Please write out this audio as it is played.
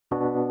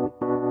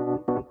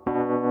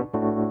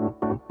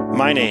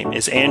My name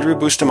is Andrew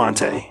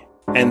Bustamante,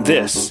 and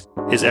this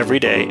is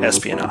Everyday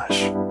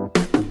Espionage.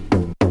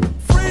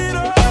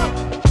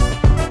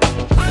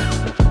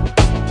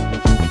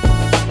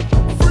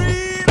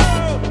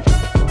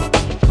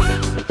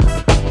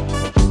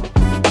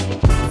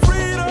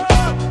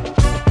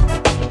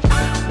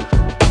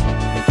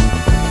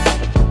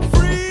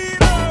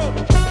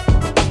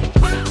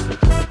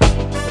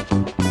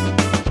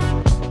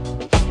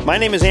 My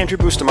name is Andrew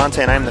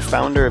Bustamante, and I am the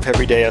founder of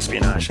Everyday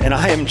Espionage, and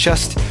I am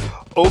just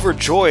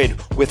overjoyed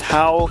with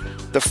how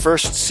the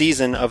first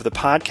season of the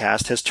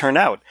podcast has turned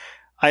out.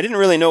 I didn't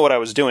really know what I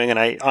was doing, and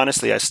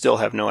I still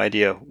have no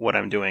idea what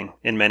I'm doing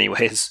in many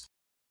ways.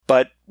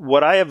 But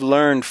what I have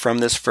learned from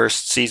this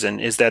first season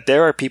is that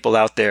there are people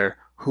out there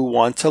who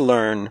want to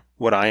learn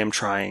what I am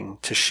trying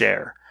to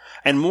share.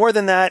 And more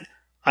than that,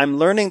 I'm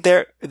learning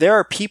there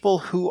are people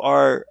who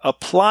are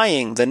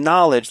applying the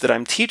knowledge that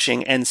I'm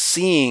teaching and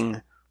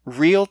seeing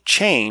real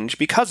change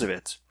because of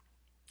it.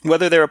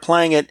 Whether they're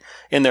applying it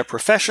in their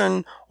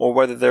profession or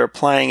whether they're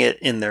applying it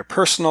in their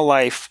personal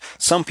life.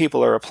 Some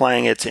people are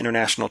applying it to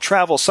international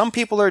travel. Some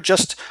people are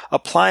just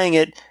applying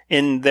it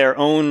in their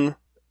own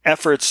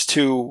efforts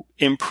to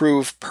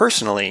improve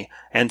personally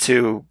and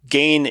to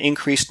gain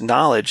increased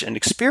knowledge and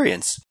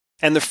experience.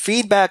 And the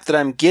feedback that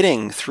I'm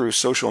getting through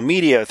social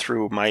media,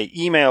 through my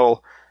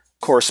email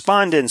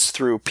correspondence,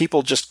 through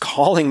people just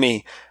calling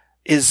me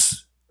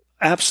is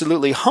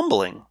absolutely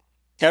humbling.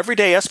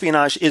 Everyday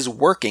Espionage is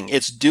working.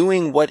 It's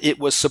doing what it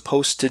was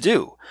supposed to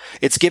do.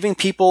 It's giving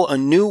people a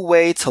new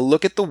way to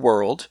look at the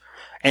world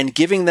and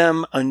giving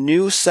them a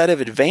new set of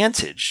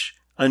advantage,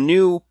 a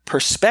new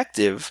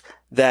perspective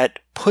that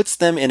puts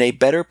them in a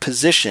better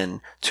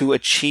position to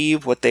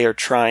achieve what they are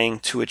trying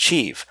to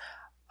achieve.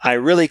 I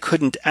really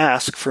couldn't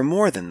ask for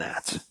more than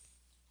that.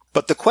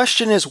 But the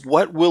question is,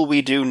 what will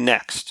we do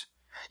next?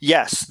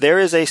 Yes, there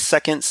is a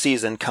second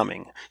season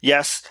coming.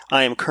 Yes,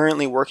 I am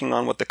currently working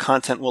on what the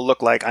content will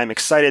look like. I'm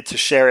excited to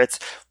share it.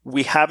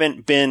 We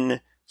haven't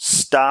been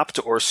stopped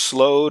or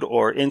slowed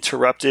or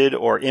interrupted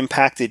or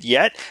impacted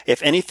yet.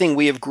 If anything,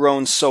 we have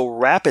grown so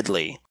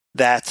rapidly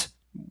that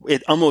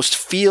it almost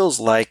feels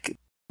like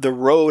the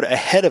road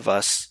ahead of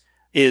us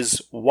is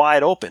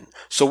wide open.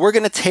 So we're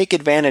going to take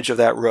advantage of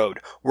that road.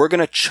 We're going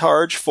to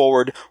charge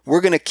forward.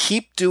 We're going to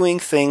keep doing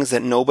things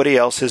that nobody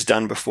else has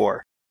done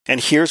before. And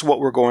here's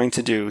what we're going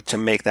to do to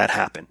make that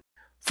happen.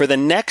 For the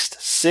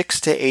next 6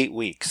 to 8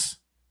 weeks,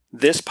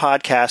 this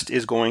podcast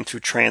is going to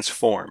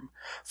transform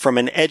from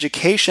an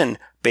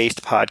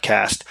education-based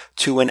podcast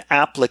to an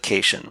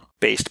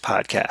application-based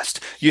podcast.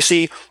 You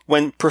see,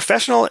 when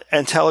professional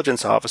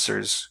intelligence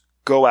officers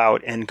go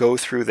out and go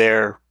through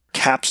their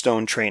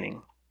capstone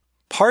training,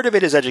 part of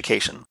it is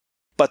education,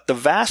 but the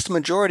vast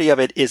majority of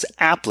it is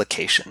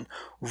application,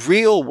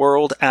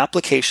 real-world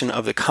application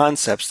of the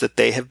concepts that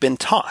they have been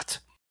taught.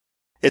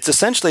 It's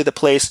essentially the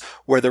place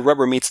where the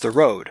rubber meets the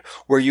road,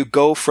 where you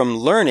go from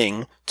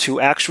learning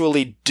to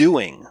actually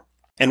doing.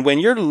 And when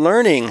you're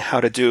learning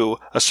how to do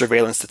a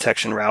surveillance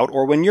detection route,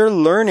 or when you're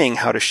learning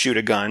how to shoot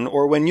a gun,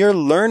 or when you're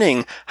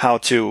learning how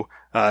to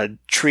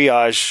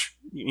triage,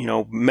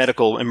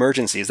 medical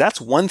emergencies, that's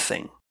one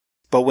thing.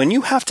 But when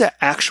you have to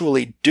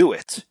actually do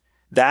it,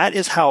 that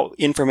is how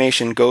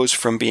information goes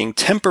from being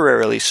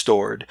temporarily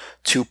stored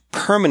to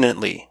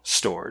permanently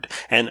stored.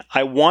 And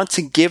I want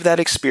to give that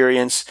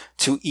experience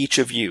to each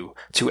of you,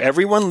 to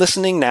everyone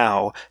listening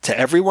now, to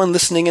everyone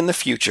listening in the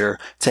future,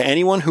 to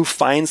anyone who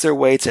finds their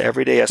way to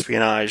Everyday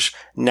Espionage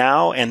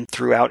now and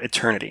throughout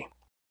eternity.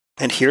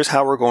 And here's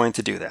how we're going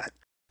to do that.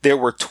 There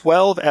were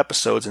 12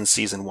 episodes in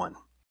season 1.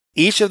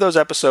 Each of those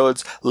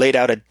episodes laid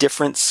out a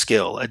different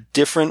skill, a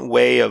different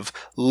way of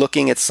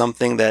looking at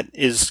something that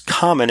is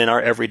common in our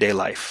everyday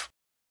life.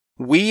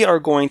 We are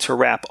going to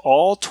wrap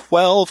all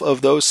 12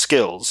 of those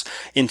skills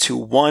into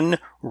one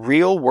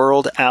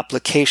real-world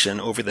application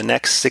over the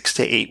next 6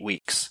 to 8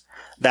 weeks.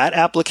 That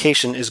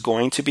application is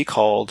going to be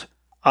called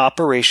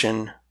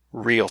Operation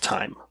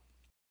Real-Time.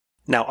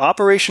 Now,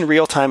 Operation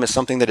Real-Time is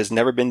something that has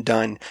never been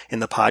done in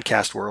the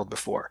podcast world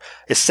before.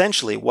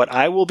 Essentially, what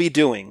I will be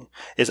doing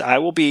is I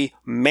will be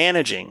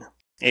managing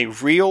a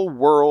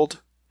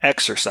real-world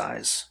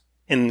exercise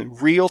in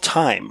real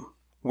time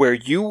where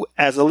you,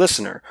 as a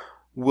listener,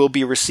 will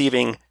be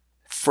receiving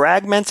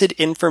fragmented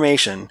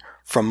information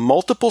from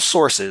multiple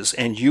sources,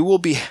 and you will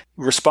be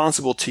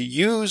responsible to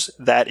use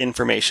that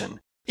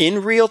information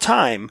in real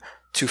time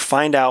to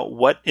find out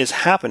what is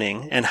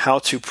happening and how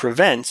to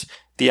prevent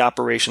the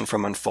operation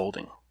from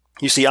unfolding.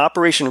 You see,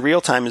 Operation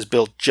Real-Time is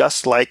built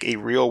just like a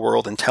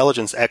real-world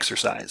intelligence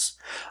exercise.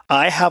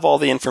 I have all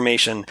the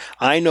information.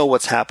 I know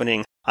what's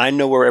happening. I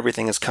know where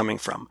everything is coming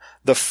from.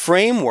 The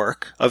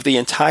framework of the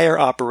entire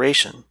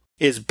operation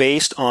is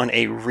based on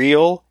a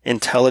real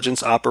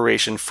intelligence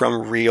operation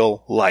from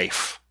real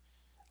life.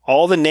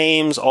 All the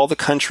names, all the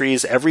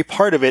countries, every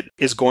part of it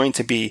is going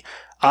to be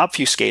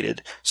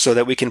obfuscated so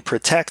that we can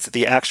protect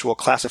the actual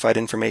classified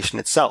information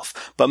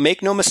itself. But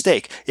make no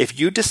mistake, if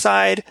you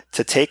decide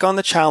to take on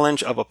the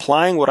challenge of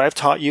applying what I've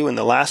taught you in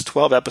the last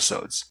 12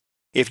 episodes,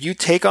 If you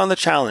take on the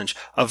challenge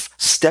of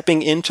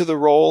stepping into the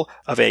role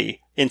of an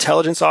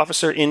intelligence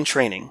officer in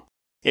training,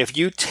 if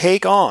you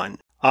take on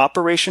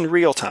Operation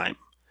Real Time,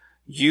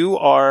 you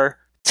are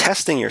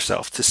testing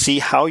yourself to see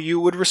how you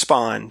would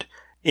respond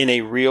in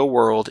a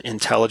real-world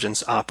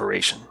intelligence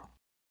operation.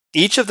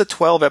 Each of the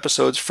 12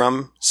 episodes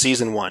from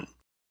Season 1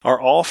 are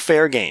all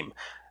fair game.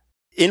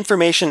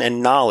 Information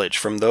and knowledge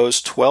from those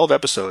 12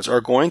 episodes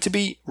are going to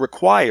be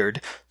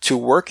required to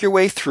work your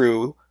way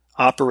through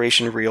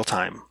Operation Real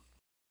Time.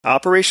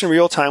 Operation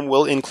Real Time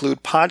will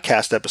include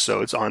podcast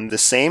episodes on the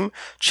same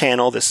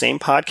channel, the same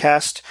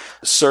podcast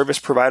service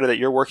provider that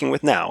you're working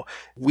with now.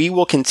 We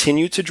will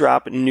continue to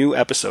drop new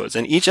episodes,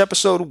 and each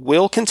episode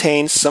will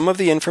contain some of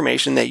the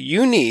information that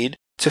you need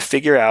to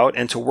figure out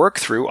and to work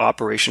through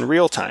Operation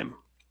Real Time.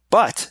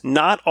 But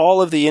not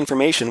all of the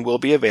information will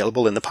be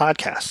available in the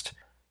podcast.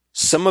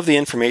 Some of the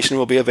information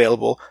will be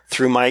available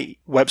through my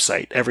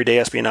website,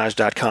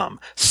 everydayespionage.com.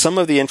 Some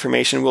of the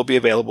information will be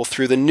available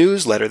through the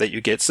newsletter that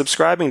you get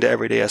subscribing to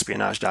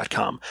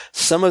everydayespionage.com.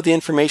 Some of the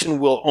information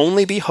will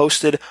only be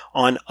hosted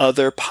on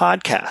other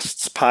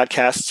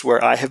podcasts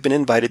where I have been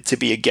invited to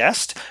be a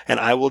guest, and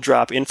I will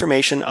drop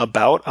information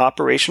about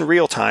Operation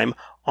Real Time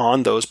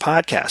on those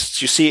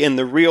podcasts. You see, in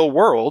the real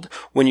world,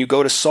 when you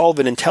go to solve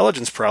an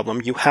intelligence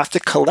problem, you have to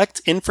collect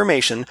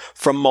information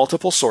from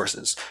multiple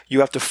sources.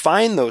 You have to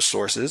find those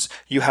sources,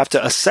 you have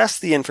to assess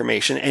the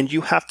information, and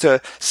you have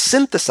to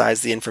synthesize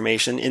the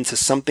information into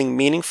something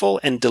meaningful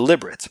and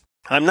deliberate.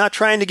 I'm not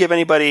trying to give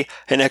anybody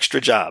an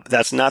extra job.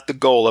 That's not the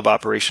goal of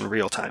Operation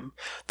Real Time.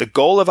 The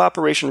goal of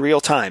Operation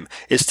Real Time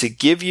is to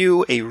give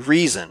you a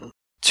reason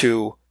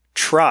to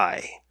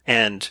try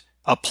and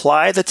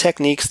apply the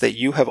techniques that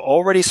you have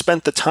already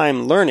spent the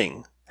time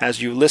learning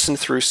as you listen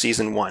through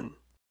Season 1.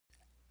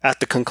 At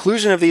the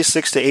conclusion of these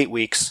 6 to 8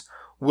 weeks,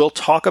 we'll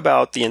talk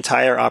about the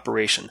entire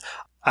operation.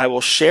 I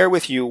will share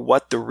with you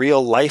what the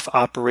real-life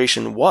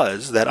operation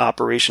was that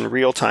Operation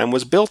Real Time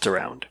was built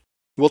around.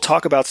 We'll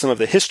talk about some of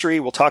the history,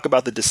 we'll talk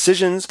about the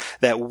decisions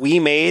that we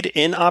made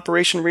in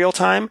Operation Real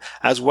Time,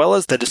 as well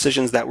as the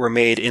decisions that were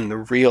made in the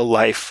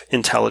real-life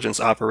intelligence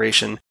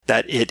operation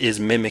that it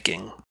is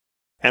mimicking.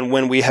 And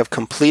when we have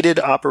completed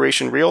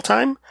Operation Real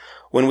Time,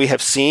 when we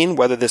have seen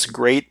whether this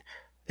great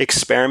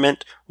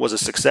experiment was a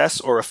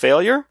success or a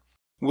failure,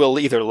 we'll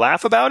either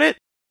laugh about it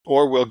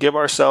or we'll give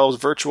ourselves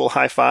virtual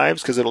high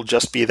fives because it'll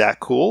just be that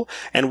cool,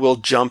 and we'll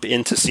jump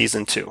into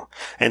Season 2.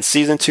 And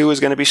Season 2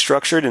 is going to be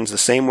structured in the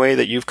same way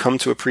that you've come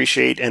to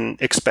appreciate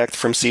and expect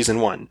from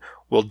Season 1.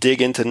 We'll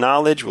dig into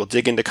knowledge, we'll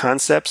dig into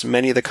concepts.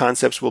 Many of the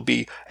concepts will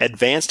be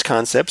advanced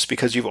concepts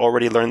because you've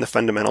already learned the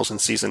fundamentals in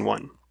Season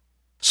 1.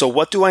 So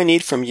what do I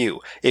need from you?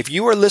 If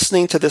you are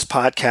listening to this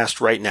podcast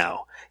right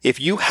now,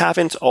 if you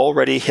haven't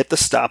already hit the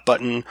stop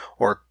button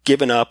or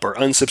given up or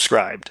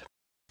unsubscribed,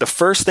 the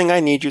first thing I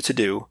need you to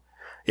do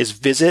is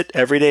visit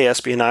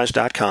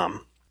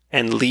everydayespionage.com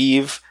and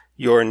leave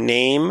your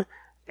name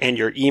and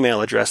your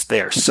email address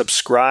there.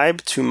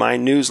 Subscribe to my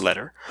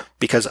newsletter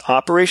because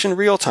Operation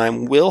Real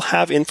Time will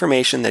have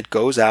information that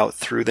goes out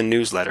through the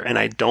newsletter, and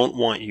I don't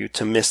want you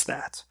to miss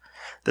that.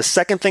 The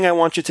second thing I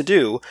want you to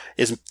do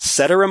is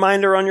set a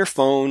reminder on your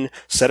phone,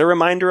 set a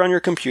reminder on your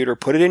computer,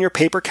 put it in your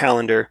paper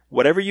calendar,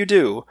 whatever you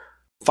do,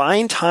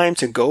 find time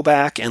to go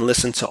back and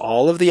listen to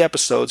all of the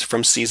episodes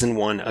from Season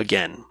 1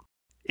 again.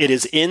 It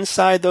is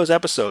inside those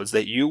episodes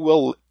that you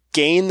will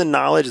gain the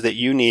knowledge that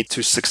you need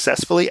to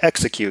successfully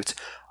execute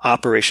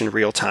Operation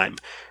Real Time.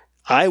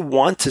 I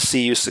want to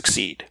see you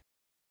succeed.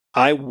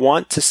 I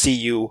want to see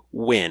you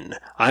win.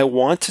 I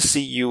want to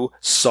see you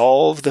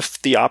solve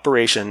the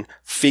operation,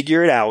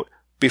 figure it out,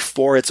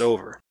 before it's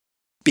over,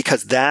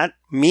 because that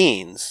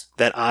means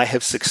that I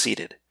have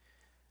succeeded.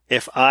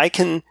 If I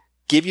can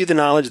give you the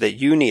knowledge that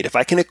you need, if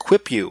I can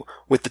equip you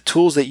with the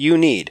tools that you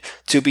need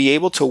to be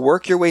able to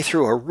work your way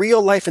through a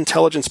real-life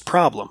intelligence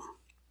problem,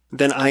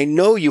 then I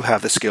know you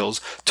have the skills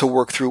to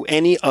work through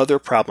any other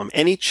problem,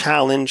 any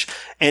challenge,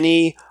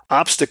 any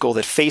obstacle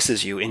that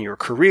faces you in your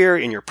career,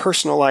 in your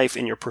personal life,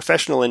 in your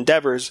professional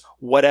endeavors,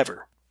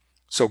 whatever.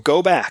 So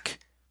go back,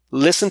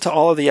 listen to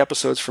all of the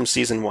episodes from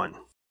Season 1.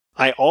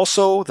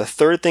 The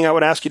third thing I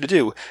would ask you to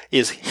do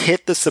is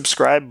hit the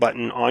subscribe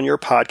button on your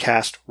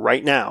podcast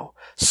right now.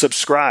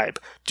 Subscribe.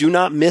 Do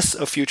not miss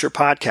a future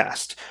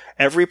podcast.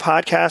 Every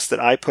podcast that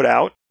I put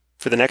out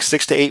for the next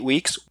 6 to 8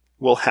 weeks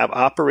will have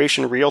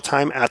Operation Real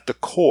Time at the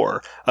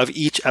core of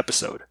each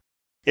episode.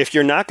 If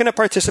you're not going to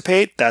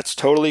participate, that's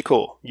totally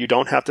cool. You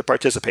don't have to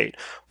participate.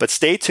 But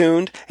stay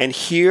tuned and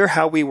hear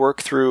how we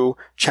work through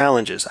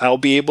challenges. I'll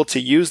be able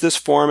to use this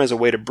forum as a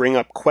way to bring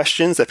up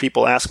questions that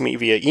people ask me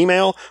via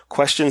email,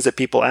 questions that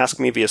people ask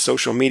me via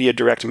social media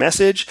direct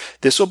message.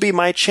 This will be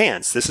my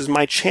chance. This is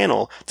my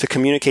channel to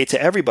communicate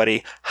to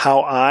everybody how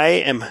I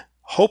am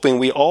hoping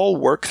we all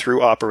work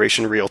through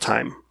Operation Real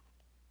Time.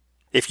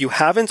 If you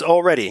haven't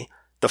already,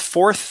 the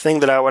fourth thing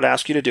that I would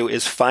ask you to do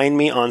is find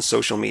me on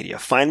social media.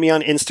 Find me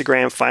on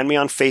Instagram, find me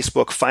on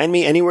Facebook, find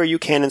me anywhere you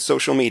can in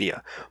social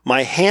media.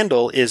 My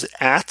handle is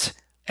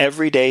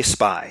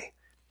 @EverydaySpy.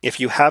 If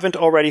you haven't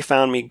already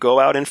found me, go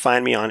out and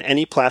find me on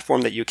any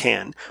platform that you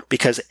can,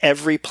 because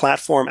every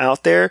platform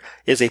out there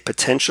is a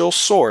potential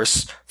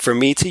source for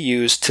me to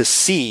use to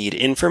seed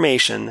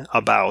information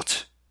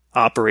about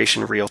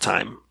Operation Real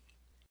Time.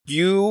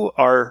 You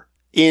are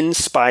in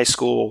spy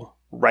school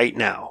right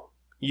now.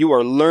 You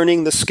are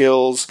learning the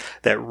skills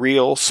that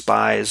real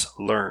spies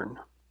learn.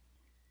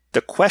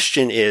 The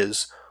question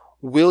is,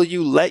 will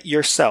you let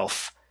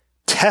yourself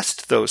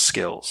test those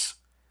skills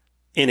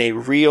in a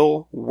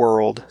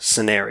real-world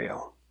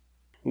scenario?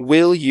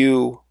 Will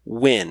you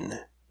win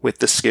with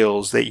the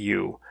skills that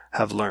you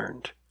have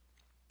learned?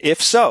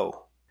 If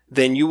so,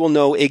 then you will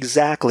know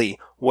exactly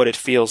what it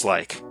feels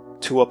like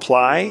to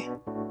apply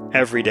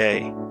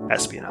everyday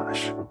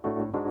espionage.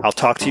 I'll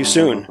talk to you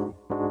soon.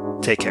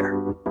 Take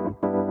care.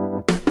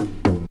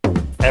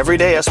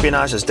 Everyday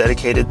Espionage is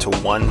dedicated to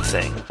one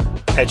thing: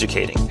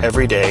 educating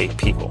everyday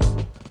people.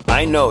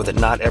 I know that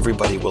not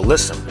everybody will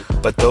listen,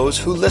 but those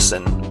who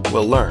listen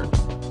will learn.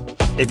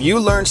 If you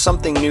learned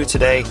something new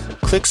today,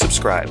 click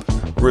subscribe,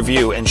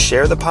 review, and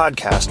share the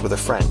podcast with a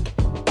friend.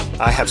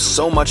 I have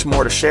so much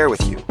more to share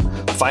with you.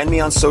 Find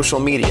me on social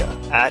media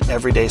at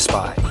Everyday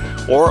Spy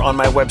or on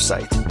my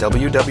website,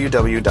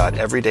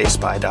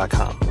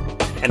 www.everydayspy.com.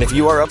 And if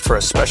you are up for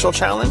a special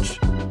challenge,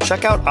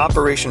 check out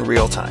Operation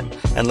Real Time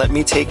and let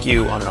me take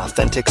you on an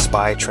authentic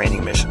spy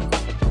training mission.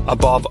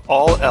 Above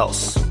all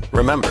else,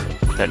 remember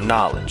that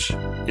knowledge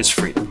is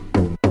freedom.